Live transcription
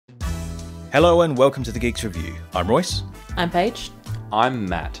Hello and welcome to the Geeks Review. I'm Royce. I'm Paige. I'm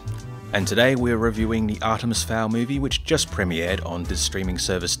Matt. And today we're reviewing the Artemis Fowl movie, which just premiered on the streaming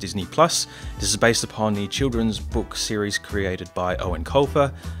service Disney+. This is based upon the children's book series created by Owen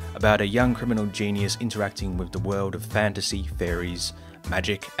Colfer about a young criminal genius interacting with the world of fantasy, fairies,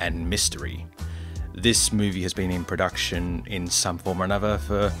 magic and mystery. This movie has been in production in some form or another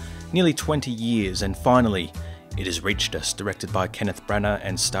for nearly 20 years, and finally it has reached us, directed by Kenneth Branagh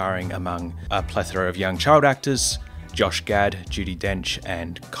and starring among a plethora of young child actors, Josh Gad, Judi Dench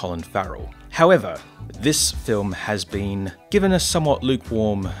and Colin Farrell. However, this film has been given a somewhat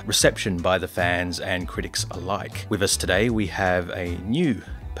lukewarm reception by the fans and critics alike. With us today we have a new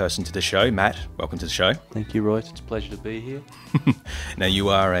person to the show. Matt, welcome to the show. Thank you, Royce. It's a pleasure to be here. Now, you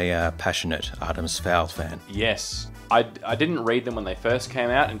are a passionate Artemis Fowl fan. Yes. I didn't read them when they first came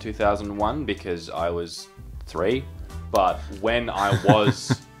out in 2001 because I was 3, but when I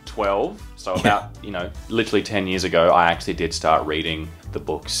was 12, so about, literally 10 years ago, I actually did start reading the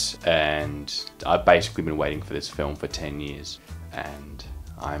books, and I've basically been waiting for this film for 10 years, and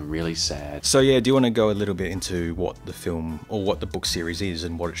I'm really sad. So yeah, do you want to go a little bit into what the film, or what the book series is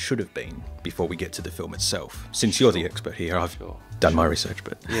and what it should have been before we get to the film itself? Since you're the expert here, I've done my research,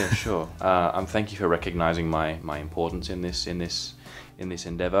 but... Yeah, sure. Thank you for recognising my importance in this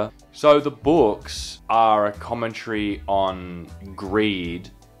endeavour. So the books are a commentary on greed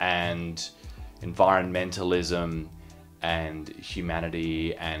and environmentalism and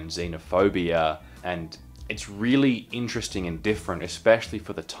humanity and xenophobia, and it's really interesting and different, especially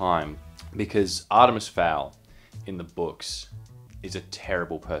for the time, because Artemis Fowl in the books is a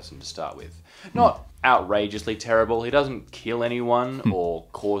terrible person to start with. Not outrageously terrible, he doesn't kill anyone or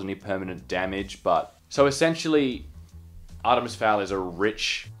cause any permanent damage, but... So essentially, Artemis Fowl is a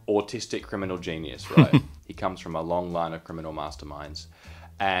rich, autistic criminal genius, right? He comes from a long line of criminal masterminds.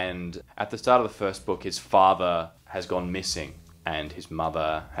 And at the start of the first book, his father has gone missing and his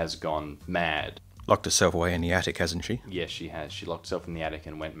mother has gone mad. Locked herself away in the attic, hasn't she? Yes, she has. She locked herself in the attic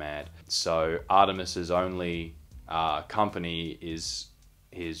and went mad. So Artemis's only company is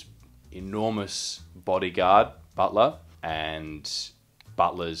his enormous bodyguard, Butler, and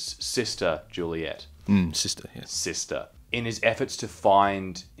Butler's sister, Juliet. Sister, yes. Sister. In his efforts to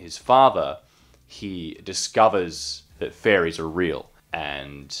find his father, he discovers that fairies are real,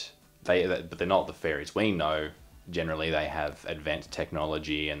 but they're not the fairies we know. Generally, they have advanced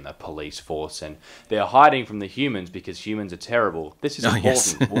technology and the police force, and they're hiding from the humans because humans are terrible. This is important.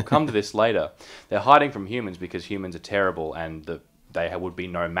 Yes. We'll come to this later. They're hiding from humans because humans are terrible, and they would be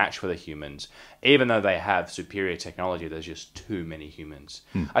no match for the humans. Even though they have superior technology, there's just too many humans.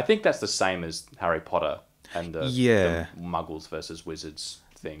 I think that's the same as Harry Potter and the Muggles versus Wizards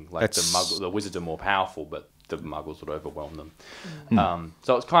thing. Like the Wizards are more powerful, but the Muggles would overwhelm them.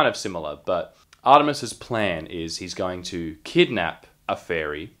 So it's kind of similar, but Artemis's plan is he's going to kidnap a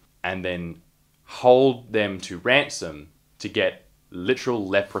fairy and then hold them to ransom to get literal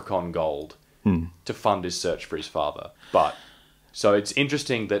leprechaun gold to fund his search for his father. So it's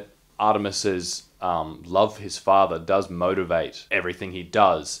interesting that Artemis's love for his father does motivate everything he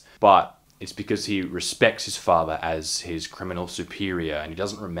does, but it's because he respects his father as his criminal superior and he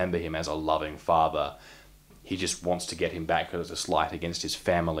doesn't remember him as a loving father. He just wants to get him back because it's a slight against his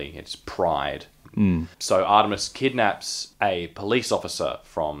family. It's pride. So Artemis kidnaps a police officer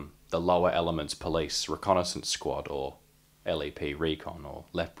from the Lower Elements Police Reconnaissance Squad, or LEP Recon, or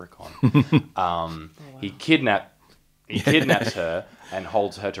Leprechaun. He kidnaps her and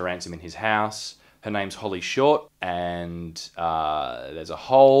holds her to ransom in his house. Her name's Holly Short, and there's a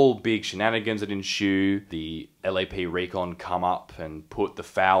whole big shenanigans that ensue. The LAP Recon come up and put the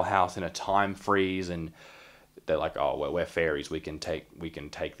Fowl House in a time freeze, and they're like, "Oh, well, we're fairies. We can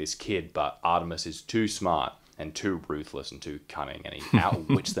take this kid." But Artemis is too smart and too ruthless and too cunning, and he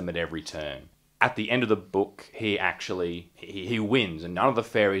outwits them at every turn. At the end of the book, he wins, and none of the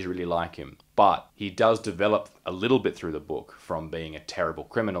fairies really like him. But he does develop a little bit through the book from being a terrible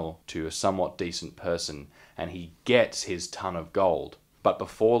criminal to a somewhat decent person, and he gets his ton of gold. But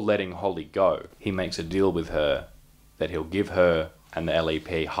before letting Holly go, he makes a deal with her that he'll give her and the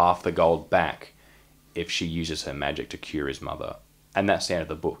LEP half the gold back if she uses her magic to cure his mother. And that's the end of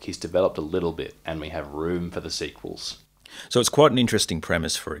the book. He's developed a little bit, and we have room for the sequels. So it's quite an interesting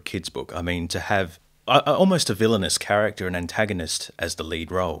premise for a kid's book. I mean, to have almost a villainous character, an antagonist, as the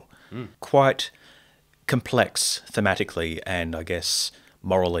lead role. Quite complex thematically, and I guess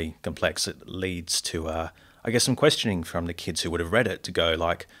morally complex. It leads to, I guess, some questioning from the kids who would have read it to go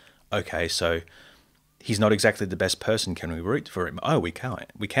like, okay, so he's not exactly the best person. Can we root for him? Oh, we can.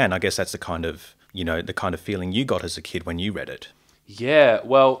 I guess that's the kind of, the kind of feeling you got as a kid when you read it. Yeah,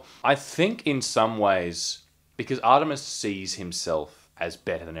 well, I think in some ways, because Artemis sees himself as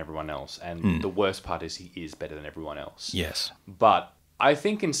better than everyone else, and the worst part is he is better than everyone else. Yes. But I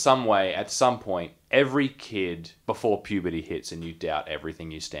think in some way, at some point, every kid, before puberty hits and you doubt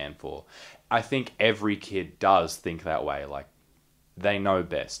everything you stand for, I think every kid does think that way. Like, they know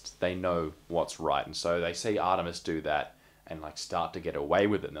best. They know what's right. And so they see Artemis do that and, like, start to get away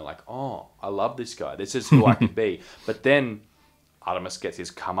with it. And they're like, oh, I love this guy. This is who I could be. But then Artemis gets his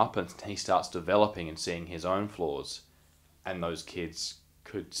comeuppance and he starts developing and seeing his own flaws. And those kids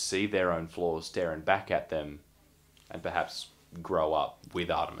could see their own flaws staring back at them and perhaps grow up with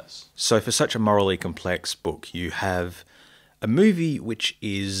Artemis. So for such a morally complex book, you have a movie which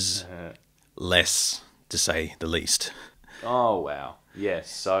is less, to say the least. Oh, wow.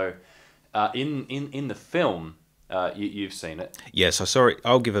 Yes. So in the film, you've seen it. Yes, I saw it.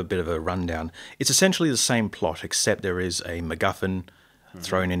 I'll give a bit of a rundown. It's essentially the same plot, except there is a MacGuffin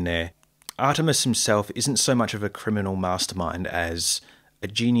thrown in there. Artemis himself isn't so much of a criminal mastermind as a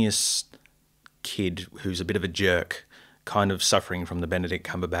genius kid who's a bit of a jerk, kind of suffering from the Benedict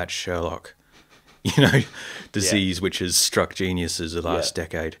Cumberbatch Sherlock, disease which has struck geniuses the last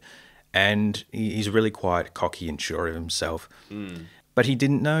decade. And he's really quite cocky and sure of himself. But he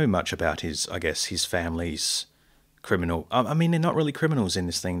didn't know much about his family's criminal... I mean, they're not really criminals in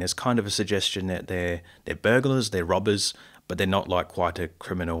this thing. There's kind of a suggestion that they're burglars, they're robbers, but they're not like quite a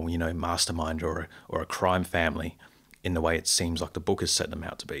criminal, mastermind or a crime family in the way it seems like the book has set them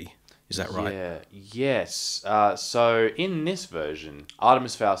out to be. Is that right? Yeah. Yes. So in this version,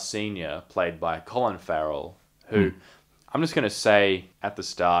 Artemis Fowl Sr., played by Colin Farrell, who I'm just going to say at the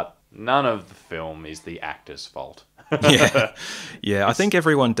start, none of the film is the actor's fault. Yeah. I think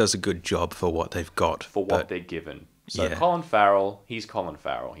everyone does a good job for what they've got. For what they're given. So Colin Farrell, he's Colin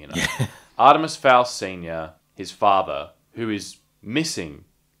Farrell, Artemis Fowl Sr., his father, who is missing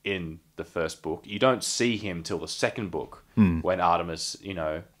in the first book. You don't see him till the second book when Artemis,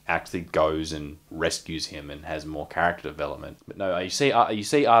 actually goes and rescues him and has more character development. But no, you see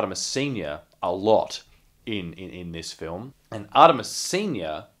Artemis Sr. a lot in this film. And Artemis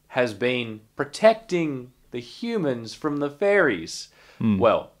Sr. has been protecting the humans from the fairies.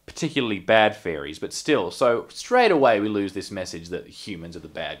 Well, particularly bad fairies, but still. So straight away we lose this message that humans are the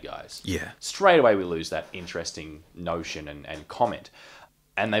bad guys. Yeah. Straight away we lose that interesting notion and comment.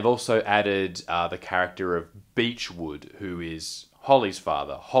 And they've also added the character of Beechwood, who is Holly's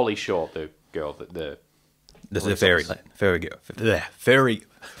father. Holly Short, the girl, the fairy girl.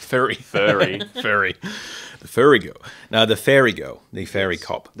 The fairy girl. No, the fairy girl. The fairy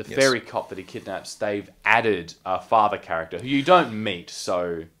cop. The fairy cop that he kidnaps. They've added a father character who you don't meet,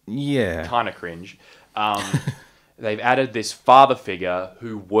 so kind of cringe. They've added this father figure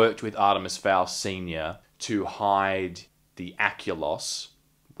who worked with Artemis Fowl Sr. to hide the Aculos,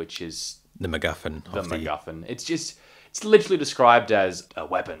 which is the MacGuffin. The MacGuffin. It's literally described as a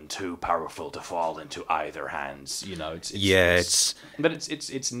weapon too powerful to fall into either hands. But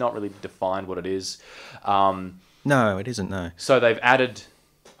it's not really defined what it is. No, it isn't. No. So they've added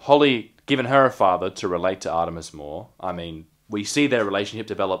Holly, given her a father to relate to Artemis more. I mean, we see their relationship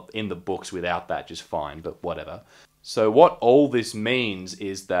develop in the books without that, just fine. But whatever. So what all this means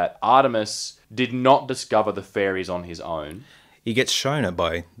is that Artemis did not discover the fairies on his own. He gets shown it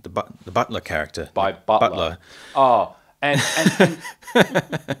by the butler character. By Butler. Oh, and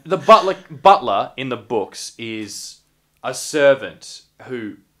the butler in the books is a servant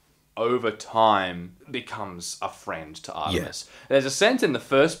who, over time, becomes a friend to Artemis. Yeah. There's a sense in the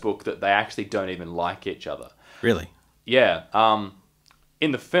first book that they actually don't even like each other. Really? Yeah.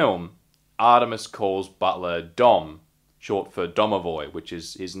 In the film, Artemis calls Butler Dom, short for Domovoy, which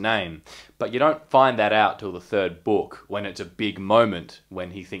is his name. But you don't find that out till the third book, when it's a big moment when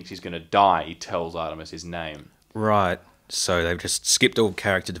he thinks he's going to die. He tells Artemis his name. Right. So they've just skipped all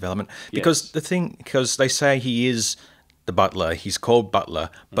character development. Because because they say he is the butler, he's called Butler,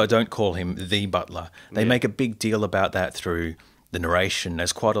 but don't call him the butler. They make a big deal about that through the narration.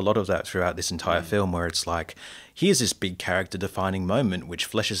 There's quite a lot of that throughout this entire film, where it's like, here's this big character-defining moment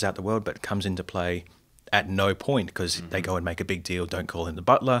which fleshes out the world, but comes into play at no point, because they go and make a big deal, don't call him the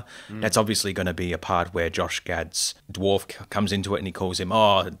butler. That's obviously going to be a part where Josh Gad's dwarf comes into it and he calls him,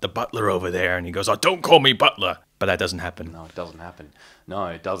 the butler over there, and he goes, don't call me butler. But that doesn't happen. No, it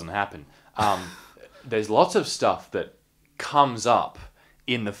doesn't happen. There's lots of stuff that comes up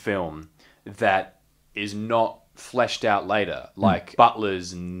in the film that is not fleshed out later. Like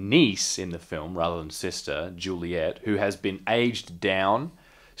Butler's niece in the film, rather than sister, Juliet, who has been aged down.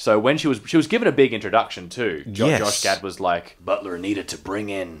 So when she was given a big introduction too. Josh Gad was like, Butler needed to bring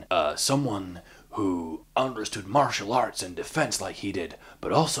in someone who understood martial arts and defense like he did,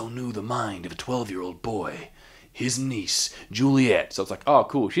 but also knew the mind of a 12-year-old boy. His niece, Juliet. So it's like, oh,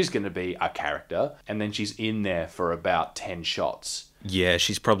 cool, she's going to be a character. And then she's in there for about 10 shots. Yeah,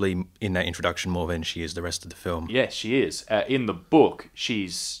 she's probably in that introduction more than she is the rest of the film. Yes, she is. In the book,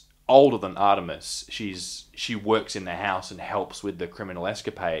 she's older than Artemis. She works in the house and helps with the criminal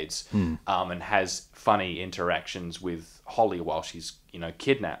escapades, and has funny interactions with Holly while she's,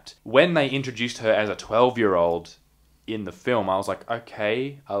 kidnapped. When they introduced her as a 12-year-old in the film, I was like,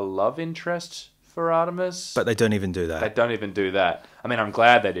 okay, a love interest for Artemis. But they don't even do that. They don't even do that. I mean, I'm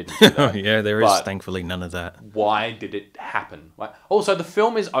glad they didn't do that. Yeah, there is thankfully none of that. Why did it happen? Also, the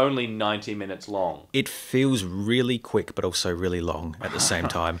film is only 90 minutes long. It feels really quick, but also really long at the same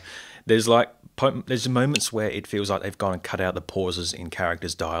time. There's moments where it feels like they've gone and cut out the pauses in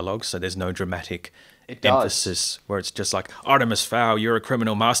characters' dialogue, so there's no dramatic emphasis where it's just like, Artemis Fowl, you're a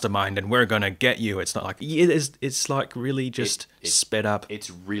criminal mastermind and we're going to get you. It's not like, it's like really just sped up.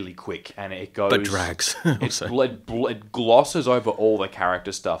 It's really quick and it goes... But drags. It glosses over all the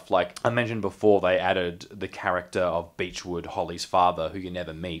character stuff. Like I mentioned before, they added the character of Beechwood, Holly's father, who you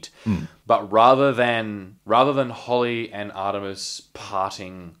never meet. But rather than Holly and Artemis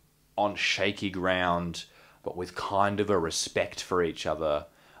parting on shaky ground, but with kind of a respect for each other,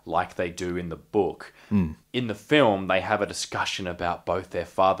 like they do in the book. In the film, they have a discussion about both their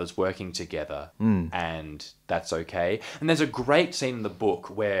fathers working together, and that's okay. And there's a great scene in the book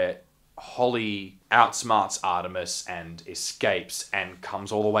where Holly outsmarts Artemis and escapes and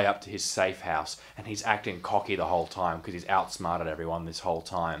comes all the way up to his safe house, and he's acting cocky the whole time because he's outsmarted everyone this whole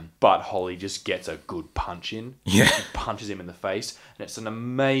time. But Holly just gets a good punch in. Yeah. She punches him in the face, and it's an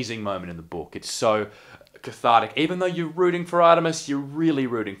amazing moment in the book. It's so cathartic. Even though you're rooting for Artemis, you're really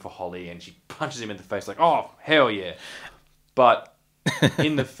rooting for Holly, and she punches him in the face like, oh, hell yeah. But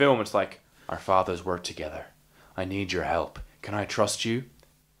in the film, it's like, our fathers work together. I need your help. Can I trust you?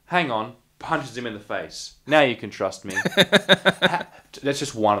 Hang on. Punches him in the face. Now you can trust me. That's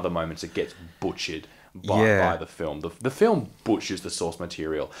just one of the moments that gets butchered by the film. The film butchers the source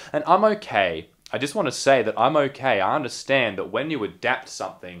material. And I'm okay. I just want to say that I'm okay. I understand that when you adapt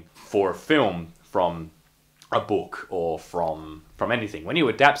something for a film from a book or from anything, when you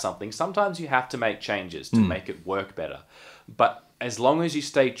adapt something, sometimes you have to make changes to make it work better. But as long as you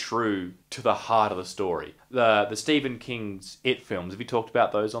stay true to the heart of the story, the Stephen King's It films, have you talked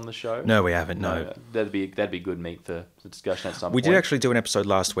about those on the show? No, we haven't. No. That'd be good meat for discussion at some point. We did actually do an episode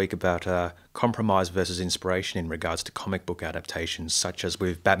last week about compromise versus inspiration in regards to comic book adaptations, such as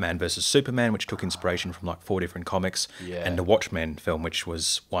with Batman versus Superman, which took inspiration from like 4 different comics, and the Watchmen film, which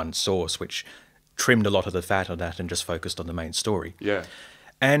was one source, which trimmed a lot of the fat on that and just focused on the main story. Yeah.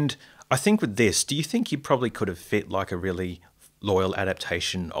 And I think with this, do you think you probably could have fit like a really loyal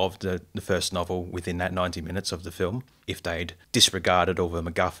adaptation of the first novel within that 90 minutes of the film if they'd disregarded all the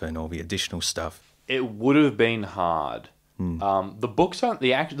MacGuffin or the additional stuff? It would have been hard. The book's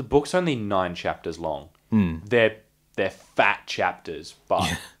only 9 chapters long. They're fat chapters,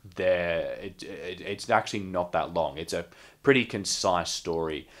 but it's actually not that long. It's a pretty concise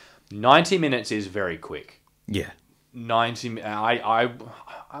story. 90 minutes is very quick. Yeah. 90. I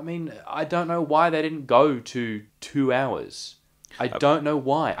mean, I don't know why they didn't go to 2 hours. I don't know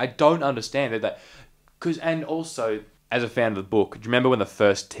why. I don't understand that. And also, as a fan of the book, do you remember when the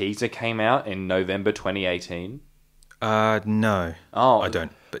first teaser came out in November 2018? No. Oh, I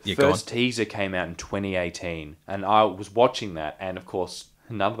don't. But the first teaser came out in 2018, and I was watching that, and of course,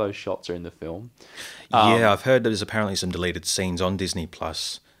 none of those shots are in the film. Yeah, I've heard there's apparently some deleted scenes on Disney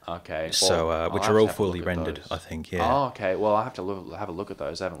Plus. Okay. So, which are all fully rendered, I think. Yeah. Oh, okay. Well, I have to have a look at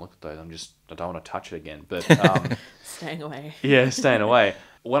those. I haven't looked at those. I don't want to touch it again. But staying away. Yeah, staying away.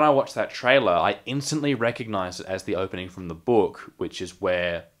 When I watched that trailer, I instantly recognized it as the opening from the book, which is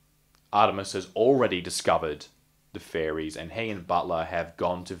where Artemis has already discovered the fairies, and he and Butler have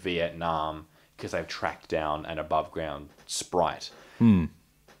gone to Vietnam because they've tracked down an above-ground sprite.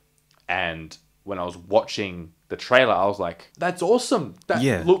 And when I was watching the trailer, I was like, that's awesome.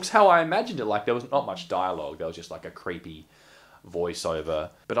 That looks how I imagined it. Like, there was not much dialogue. There was just like a creepy voiceover.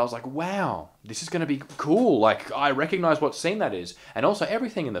 But I was like, wow, this is going to be cool. Like, I recognize what scene that is. And also,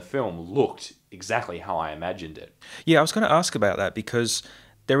 everything in the film looked exactly how I imagined it. Yeah, I was going to ask about that because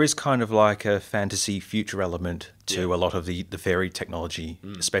there is kind of like a fantasy future element to a lot of the fairy technology,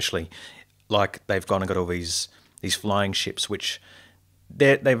 especially. Like, they've gone and got all these flying ships, which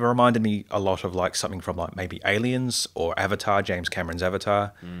they've reminded me a lot of like something from like maybe Aliens or Avatar, James Cameron's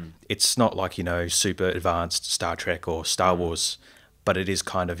Avatar. It's not like, super advanced Star Trek or Star Wars, but it is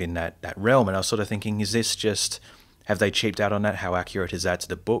kind of in that realm. And I was sort of thinking, is this just, have they cheaped out on that? How accurate is that to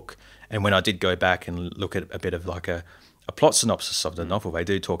the book? And when I did go back and look at a bit of like a plot synopsis of the novel, they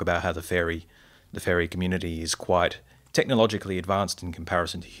do talk about how the fairy community is quite technologically advanced in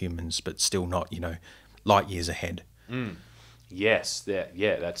comparison to humans, but still not, light years ahead. Yes,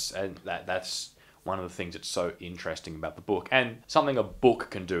 that's one of the things that's so interesting about the book, and something a book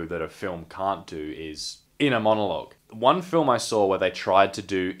can do that a film can't do is inner monologue. One film I saw where they tried to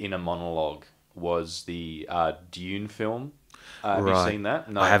do inner monologue was the Dune film. Have you seen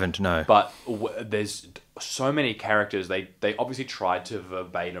that? No, I haven't. No, but there's so many characters. They obviously tried to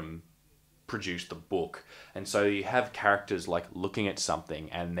verbatim produce the book, and so you have characters like looking at something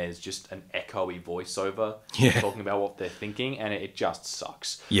and there's just an echoey voiceover talking about what they're thinking, and it just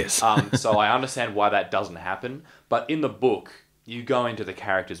sucks. Yes. So I understand why that doesn't happen, but in the book you go into the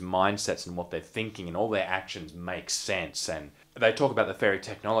characters' mindsets and what they're thinking, and all their actions make sense, and they talk about the fairy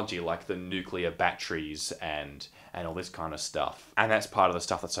technology like the nuclear batteries and all this kind of stuff. And that's part of the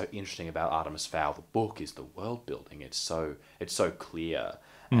stuff that's so interesting about Artemis Fowl, the book, is the world building. It's so clear.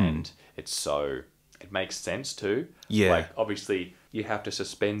 And it makes sense too. Yeah. Like, obviously you have to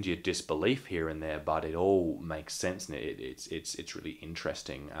suspend your disbelief here and there, but it all makes sense, and it's really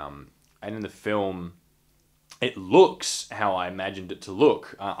interesting. And in the film, it looks how I imagined it to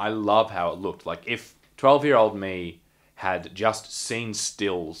look. I love how it looked. Like, if 12-year-old me had just seen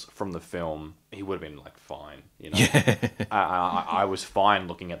stills from the film, he would have been like fine, Yeah. I was fine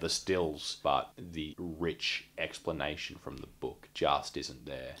looking at the stills, but the rich explanation from the book just isn't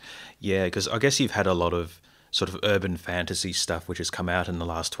there. Yeah, because I guess you've had a lot of sort of urban fantasy stuff which has come out in the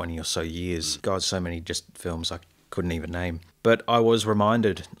last 20 or so years. God, so many just films I couldn't even name. But I was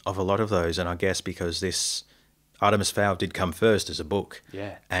reminded of a lot of those, and I guess because this Artemis Fowl did come first as a book,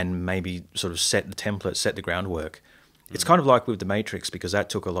 and maybe sort of set the template, set the groundwork. It's kind of like with The Matrix, because that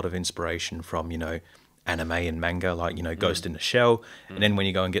took a lot of inspiration from, anime and manga, like, Ghost in the Shell. And then when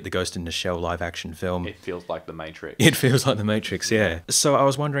you go and get the Ghost in the Shell live action film, it feels like The Matrix. It feels like The Matrix, yeah. So I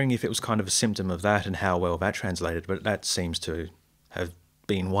was wondering if it was kind of a symptom of that and how well that translated, but that seems to have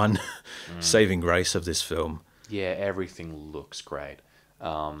been one saving grace of this film. Yeah, everything looks great.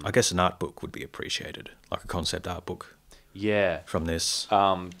 I guess an art book would be appreciated, like a concept art book. Yeah, from this.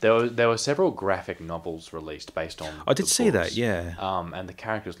 There were several graphic novels released based on. I did see that, yeah. And the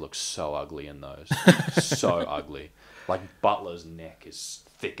characters look so ugly in those, so ugly. Like, Butler's neck is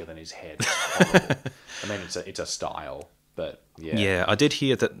thicker than his head. It's horrible. I mean, it's a style, but yeah. Yeah, I did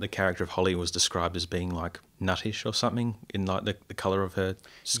hear that the character of Holly was described as being like nuttish or something in like the color of her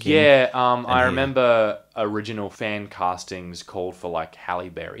skin. Yeah, I remember original fan castings called for like Halle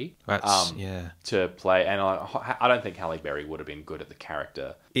Berry. That's to play, and I don't think Halle Berry would have been good at the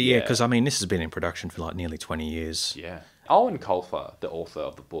character. Yeah, because I mean, this has been in production for like nearly 20 years. Yeah. Owen Colfer, the author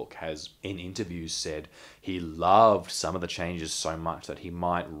of the book, has in interviews said he loved some of the changes so much that he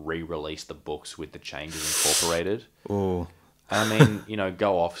might re-release the books with the changes incorporated. Oh. I mean,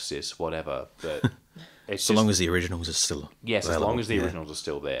 go off, sis, whatever. But it's so long as the originals are still as long as the originals are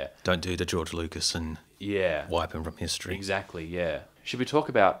still there. Don't do the George Lucas and wipe them from history. Exactly, yeah. Should we talk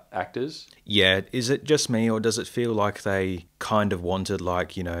about actors? Yeah, is it just me, or does it feel like they kind of wanted,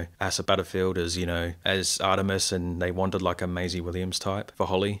 like, Asa Butterfield as Artemis, and they wanted like a Maisie Williams type for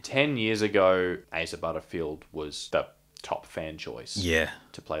Holly? 10 years ago, Asa Butterfield was the top fan choice. Yeah.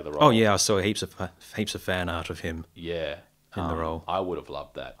 To play the role. Oh yeah, I saw heaps of fan art of him. Yeah. In the role. I would have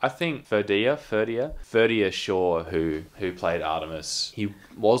loved that. I think Ferdia Shaw, who played Artemis, he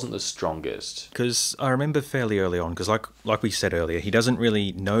wasn't the strongest. Because I remember fairly early on, because like we said earlier, he doesn't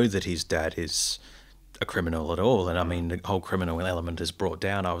really know that his dad is a criminal at all. And I mean, the whole criminal element is brought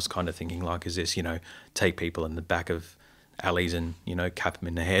down. I was kind of thinking, like, is this, take people in the back of alleys and, cap them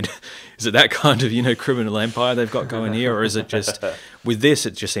in the head? Is it that kind of, criminal empire they've got going here? Or is it just, with this,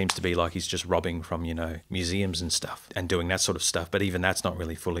 it just seems to be like he's just robbing from, museums and stuff and doing that sort of stuff. But even that's not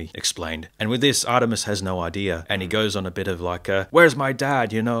really fully explained. And with this, Artemis has no idea. And he goes on a bit of like, where's my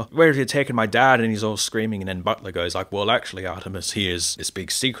dad, Where have you taken my dad? And he's all screaming. And then Butler goes like, well, actually, Artemis, here's this big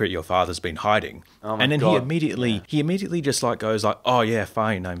secret your father's been hiding. Oh my and then God. he immediately just like goes like, oh yeah,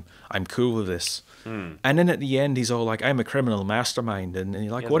 fine, I'm cool with this. And then at the end, he's all like, I'm a criminal mastermind. And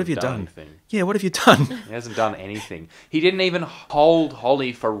you're like, what have you done? Anything. Yeah, what have you done? He hasn't done anything. He didn't even hold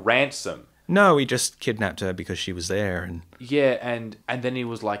Holly for ransom. No, he just kidnapped her because she was there. And yeah, and then he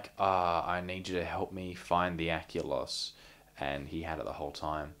was like, I need you to help me find the Aculos. And he had it the whole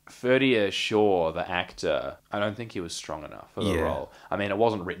time. Ferdia Shaw, the actor, I don't think he was strong enough for the role. I mean, it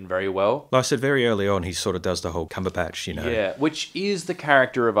wasn't written very well. Like I said, very early on, he sort of does the whole Cumberbatch, Yeah, which is the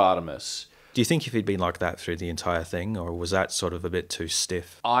character of Artemis. Do you think if he'd been like that through the entire thing, or was that sort of a bit too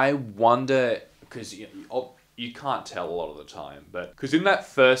stiff? I wonder, because you you can't tell a lot of the time, but because in that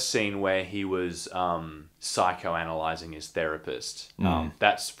first scene where he was psychoanalyzing his therapist,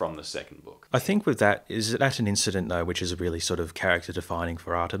 that's from the second book. I think with that, is that an incident though, which is really sort of character defining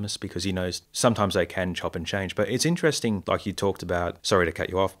for Artemis, because he knows sometimes they can chop and change. But it's interesting, like you talked about, sorry to cut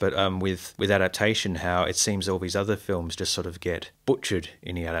you off, but with adaptation, how it seems all these other films just sort of get butchered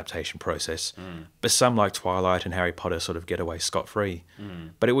in the adaptation process. But some like Twilight and Harry Potter sort of get away scot-free.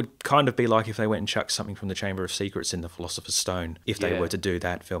 But it would kind of be like if they went and chucked something from the Chamber of Secrets in the Philosopher's Stone, if they were to do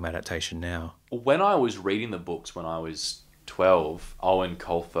that film adaptation now. When I was reading the books when I was 12, Owen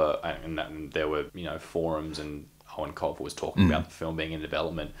Colfer, and there were, forums, and Owen Colfer was talking about the film being in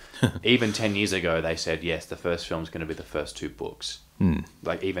development. Even 10 years ago, they said, yes, the first film's going to be the first 2 books.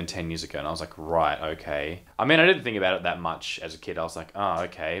 Like, even 10 years ago. And I was like, right, okay. I mean, I didn't think about it that much as a kid. I was like, oh,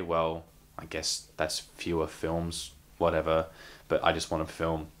 okay, well, I guess that's fewer films, whatever. But I just want to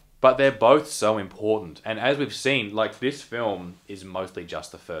film. But they're both so important. And as we've seen, like, this film is mostly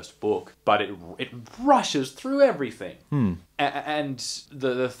just the first book, but it rushes through everything. And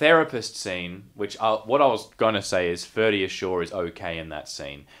the therapist scene, which what I was going to say is Ferdy Ashore is okay in that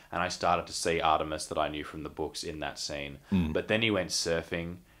scene. And I started to see Artemis that I knew from the books in that scene. But then he went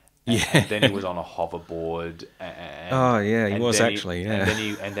surfing. And then he was on a hoverboard. He was actually.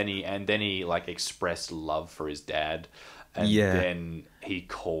 And then he like expressed love for his dad. And then he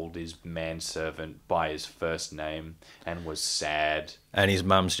called his manservant by his first name and was sad. And his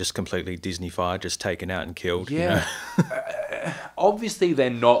mum's just completely Disney-fied, just taken out and killed. Yeah. Obviously, they're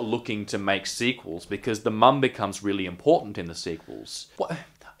not looking to make sequels because the mum becomes really important in the sequels. What?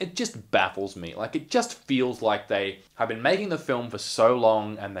 It just baffles me. Like, it just feels like they have been making the film for so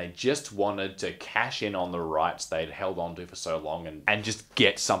long and they just wanted to cash in on the rights they'd held on to for so long and just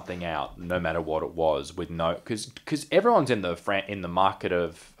get something out, no matter what it was, with no... Because everyone's in the market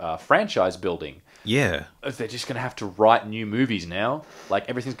of franchise building. Yeah. They're just going to have to write new movies now. Like,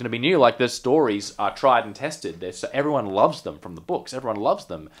 everything's going to be new. Like, the stories are tried and tested. So everyone loves them from the books. Everyone loves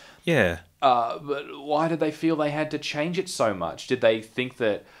them. Yeah. But why did they feel they had to change it so much? Did they think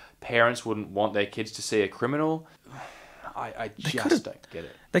that parents wouldn't want their kids to see a criminal? I just don't get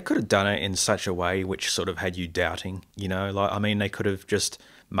it. They could have done it in such a way which sort of had you doubting, Like, I mean, they could have just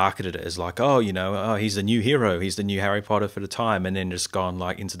marketed it as like, he's the new hero, he's the new Harry Potter for the time, and then just gone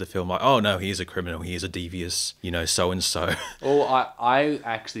like into the film like, oh no, he is a criminal, he is a devious, so-and-so. Well, I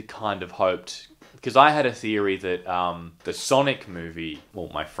actually kind of hoped, because I had a theory that the Sonic movie, well,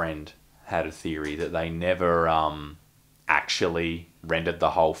 my friend had a theory that they never actually rendered the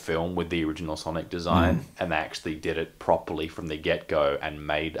whole film with the original Sonic design, and they actually did it properly from the get-go and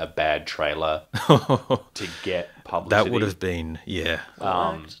made a bad trailer to get publicity. That would have been,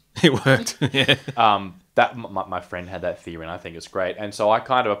 It worked. Yeah. That my friend had that theory, and I think it's great. And so I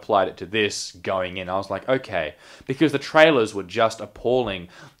kind of applied it to this going in. I was like, okay, because the trailers were just appalling.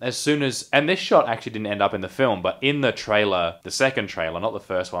 As soon as, and this shot actually didn't end up in the film, but in the trailer, the second trailer, not the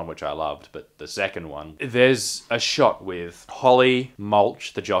first one, which I loved, but the second one, there's a shot with Holly,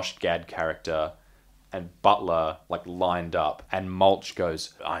 Mulch, the Josh Gad character, and Butler like lined up, and Mulch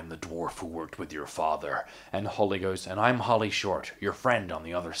goes, I'm the dwarf who worked with your father, and Holly goes, and I'm Holly Short, your friend on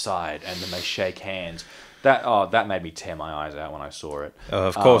the other side, and then they shake hands. That made me tear my eyes out when I saw it.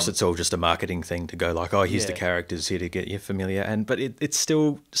 Of course, it's all just a marketing thing to go like, here's the characters here to get you familiar, but it's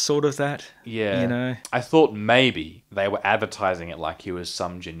still sort of that. Yeah, I thought maybe they were advertising it like he was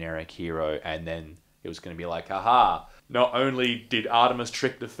some generic hero, and then it was going to be like, haha, not only did Artemis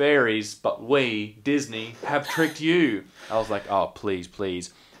trick the fairies, but we, Disney, have tricked you. I was like, oh, please,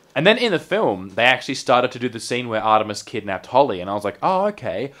 please. And then in the film, they actually started to do the scene where Artemis kidnapped Holly, and I was like, oh,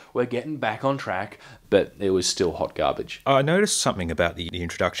 okay, we're getting back on track. But it was still hot garbage. I noticed something about the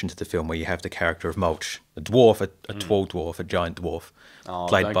introduction to the film where you have the character of Mulch, a dwarf, a tall dwarf, a giant dwarf,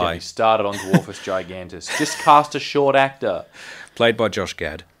 played don't get me started on Dwarfus Gigantus. Just cast a short actor. Played by Josh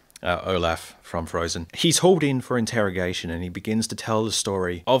Gad. Olaf from Frozen. He's hauled in for interrogation and he begins to tell the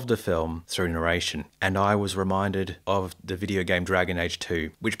story of the film through narration. And I was reminded of the video game Dragon Age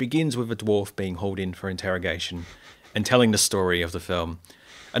 2, which begins with a dwarf being hauled in for interrogation and telling the story of the film.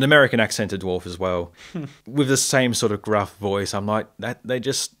 An American accented dwarf as well, with the same sort of gruff voice. I'm like, they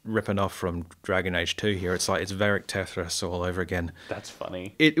just ripping off from Dragon Age 2 here. It's like, it's Varric Tethras all over again. That's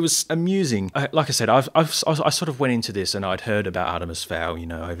funny. It was amusing. Like I said, I sort of went into this and I'd heard about Artemis Fowl,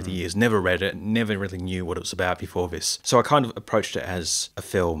 over the years. Never read it, never really knew what it was about before this. So I kind of approached it as a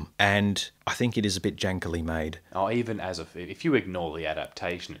film, and I think it is a bit jankily made. Oh, even if you ignore the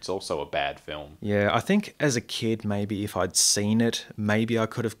adaptation, it's also a bad film. Yeah, I think as a kid, maybe if I'd seen it, maybe I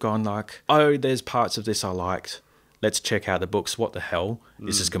could have gone like, oh, there's parts of this I liked. Let's check out the books. What the hell?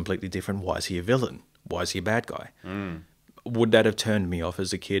 This is completely different. Why is he a villain? why is he a bad guy? Would that have turned me off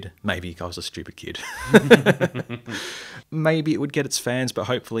as a kid? Maybe I was a stupid kid. Maybe it would get its fans, but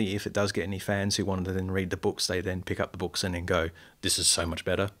hopefully if it does get any fans who want to then read the books, they then pick up the books and then go, this is so much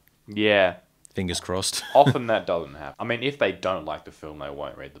better. Yeah. Fingers crossed. Often that doesn't happen. I mean, if they don't like the film, they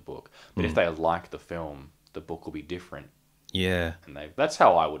won't read the book. But if they like the film, the book will be different. Yeah. And that's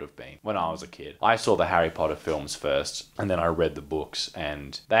how I would have been when I was a kid. I saw the Harry Potter films first, and then I read the books,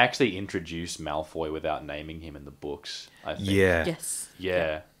 and they actually introduced Malfoy without naming him in the books, I think. Yeah. Yes.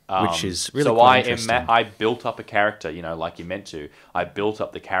 Yeah. Which is really so quite interesting. I built up a character, you know, like you meant to. I built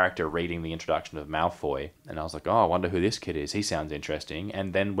up the character reading the introduction of Malfoy, and I was like, oh, I wonder who this kid is. He sounds interesting.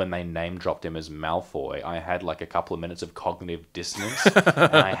 And then when they name dropped him as Malfoy, I had like a couple of minutes of cognitive dissonance,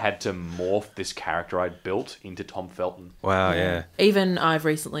 and I had to morph this character I'd built into Tom Felton. Wow, yeah. Even I've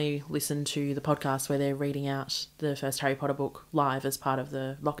recently listened to the podcast where they're reading out the first Harry Potter book live as part of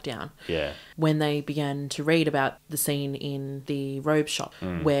the lockdown. Yeah. When they began to read about the scene in the robe shop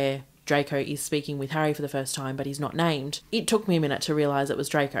where Draco is speaking with Harry for the first time, but he's not named, it took me a minute to realise it was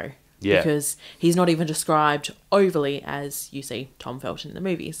Draco. Yeah. Because he's not even described overly as you see Tom Felton in the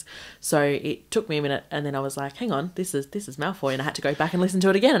movies. So it took me a minute, and then I was like, hang on, this is Malfoy, and I had to go back and listen to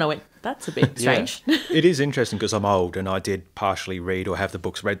it again, and I went, that's a bit strange. It is interesting because I'm old and I did partially read or have the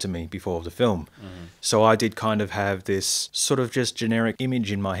books read to me before the film. So I did kind of have this sort of just generic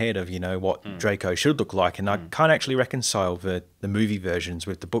image in my head of, you know, what Draco should look like. And I can't actually reconcile the movie versions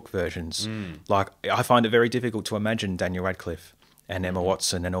with the book versions. Like, I find it very difficult to imagine Daniel Radcliffe and Emma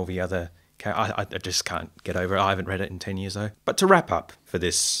Watson and all the other... I just can't get over it. I haven't read it in 10 years, though. But to wrap up for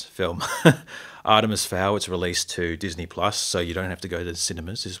this film, Artemis Fowl, it's released to Disney+, so you don't have to go to the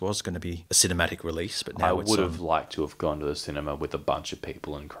cinemas. This was going to be a cinematic release, but now I would have liked to have gone to the cinema with a bunch of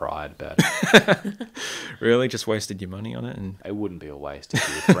people and cried about it. Really? Just wasted your money on it? And It wouldn't be a waste if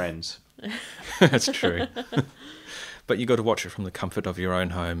you were friends. that's true. But you got to watch it from the comfort of your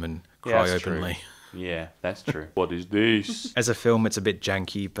own home and cry that's openly. True. Yeah, that's true. What is this? As a film, it's a bit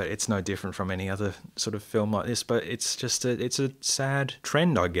janky, but it's no different from any other sort of film like this. But it's just it's a sad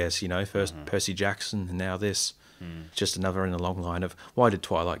trend, I guess. You know, first Percy Jackson, and now this. Just another in the long line of why did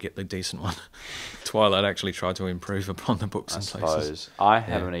Twilight get the decent one? Twilight actually tried to improve upon the books and places. I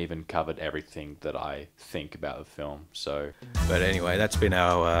haven't even covered everything that I think about the film. So, but anyway, that's been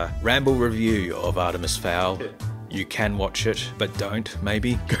our ramble review of Artemis Fowl. You can watch it, but don't.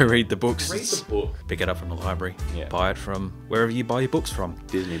 Maybe go read the books. read the book. Pick it up from the library. Yeah. Buy it from wherever you buy your books from.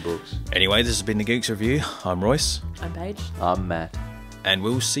 Disney books. Anyway, this has been the Geeks Review. I'm Royce. I'm Paige. I'm Matt. And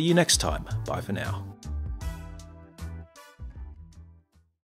we'll see you next time. Bye for now.